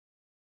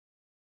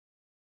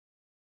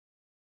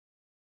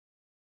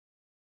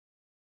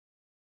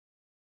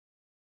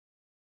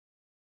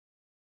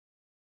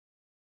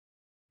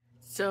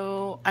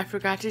So I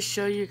forgot to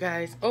show you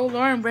guys. Oh,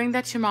 Lauren, bring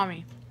that to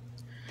mommy.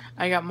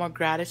 I got more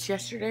gratis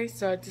yesterday,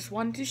 so I just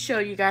wanted to show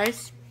you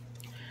guys.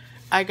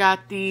 I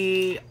got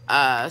the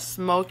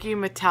Smoky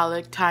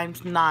Metallic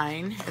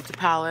 ×9. It's a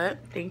palette.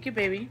 Thank you,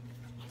 baby.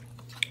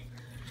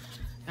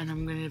 And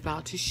I'm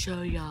about to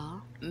show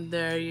y'all.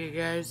 There you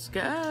guys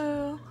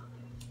go.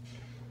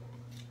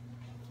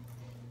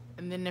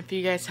 And then if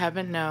you guys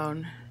haven't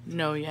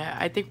know yet,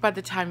 I think by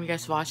the time you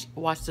guys watch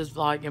this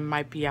vlog, it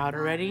might be out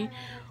already,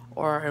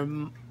 or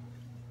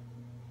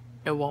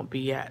it won't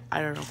be yet.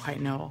 I don't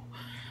quite know.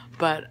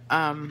 But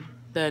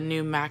the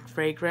new MAC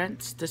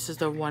fragrance. This is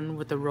the one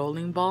with the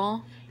rolling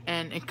ball,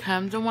 and it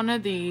comes in one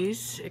of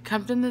these. It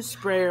comes in the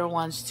sprayer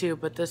ones too,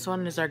 but this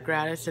one is our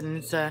gratis, and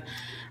it's a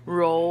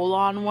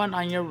roll-on one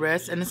on your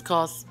wrist, and it's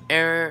called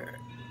Air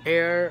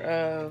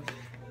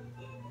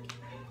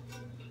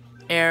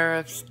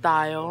of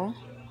Style.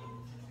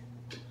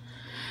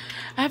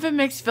 I have a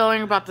mixed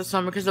feeling about this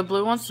one because the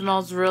blue one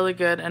smells really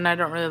good, and I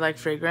don't really like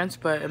fragrance,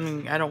 but I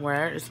mean, I don't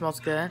wear it. It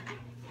smells good.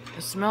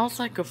 It smells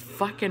like a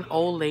fucking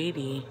old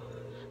lady.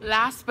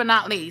 Last but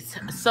not least,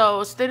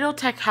 so Studio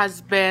Tech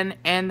has been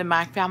in the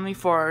MAC family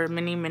for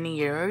many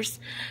years,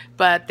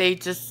 but they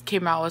just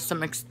came out with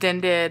some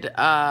extended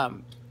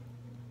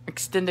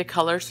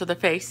colors for the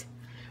face.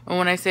 And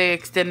when I say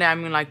extended, I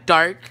mean like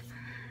dark.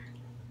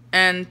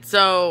 And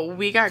so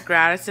we got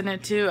gratis in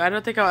it too. I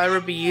don't think I'll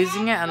ever be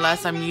using it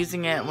unless I'm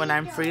using it when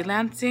I'm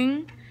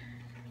freelancing.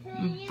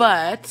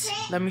 But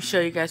let me show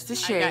you guys the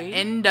shade.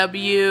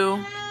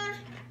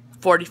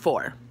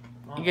 NW44.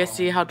 You guys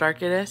see how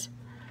dark it is?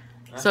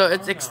 So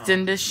it's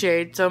extended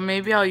shade. So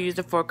maybe I'll use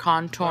it for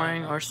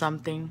contouring or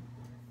something.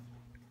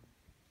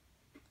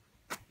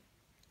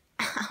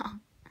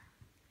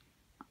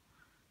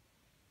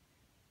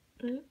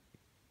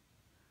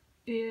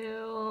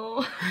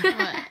 Ew.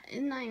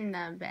 It's not even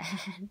that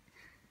bad.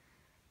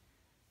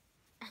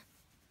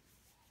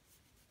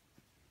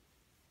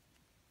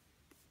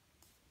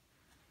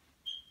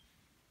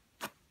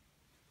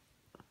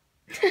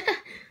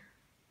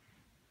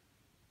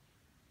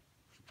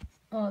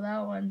 Oh,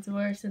 that one's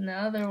worse than the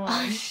other one.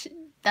 Oh,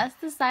 that's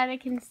the side I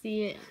can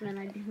see it when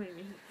I do my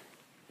makeup.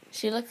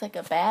 She looks like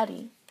a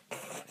baddie.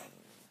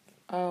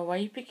 Oh, why are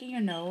you picking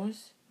your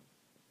nose?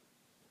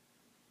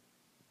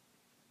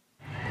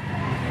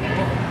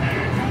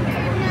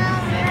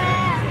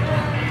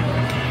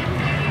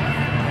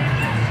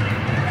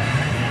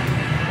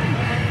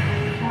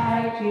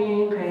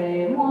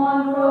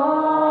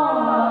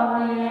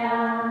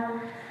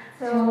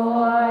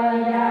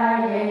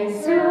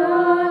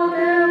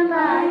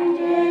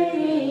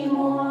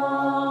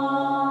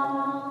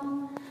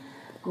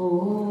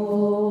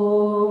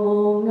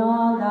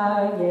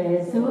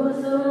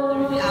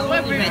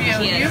 What review?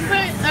 You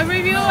put a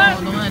review up?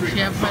 Oh, the one that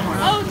Chip put up.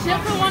 Oh, Chip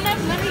put one up?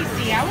 Let me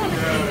see. I want to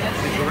see this.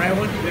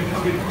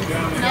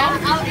 No,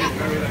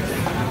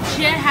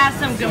 Chip has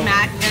some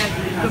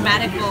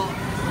grammatical.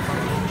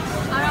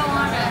 I don't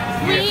want it.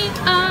 We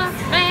are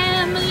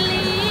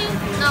family.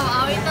 No,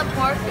 I'll eat the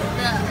pork,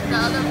 the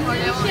other pork.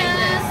 I won't eat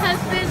this.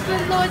 Husbands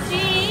with Lord G.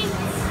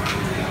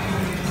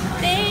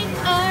 They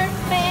are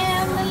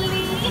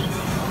family.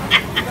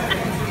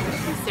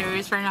 Are you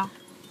serious right now?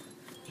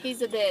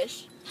 He's a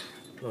dish.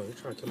 No, you're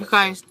trying to You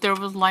guys, there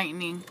was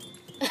lightning.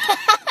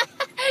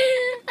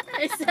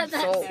 I said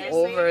that So seriously.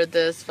 over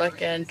this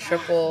fucking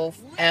triple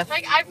F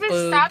Like, I've been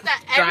food stopped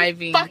at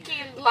every driving.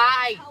 fucking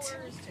light.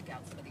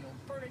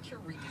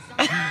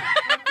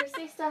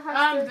 Chrissy still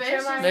has to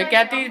trim my Look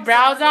at these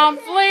brows on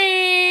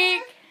fleek.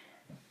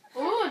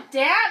 Ooh,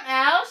 damn,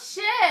 L,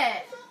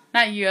 shit.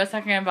 Not you, I was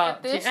talking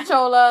about this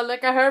chola.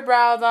 Look at her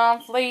brows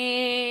on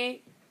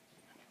fleek.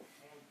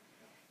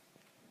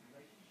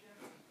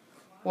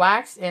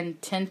 Waxed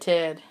and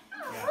tinted.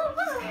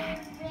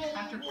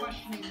 After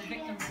questioning the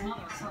victim's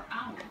mother for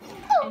hours,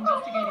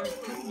 investigators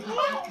couldn't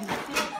help but consider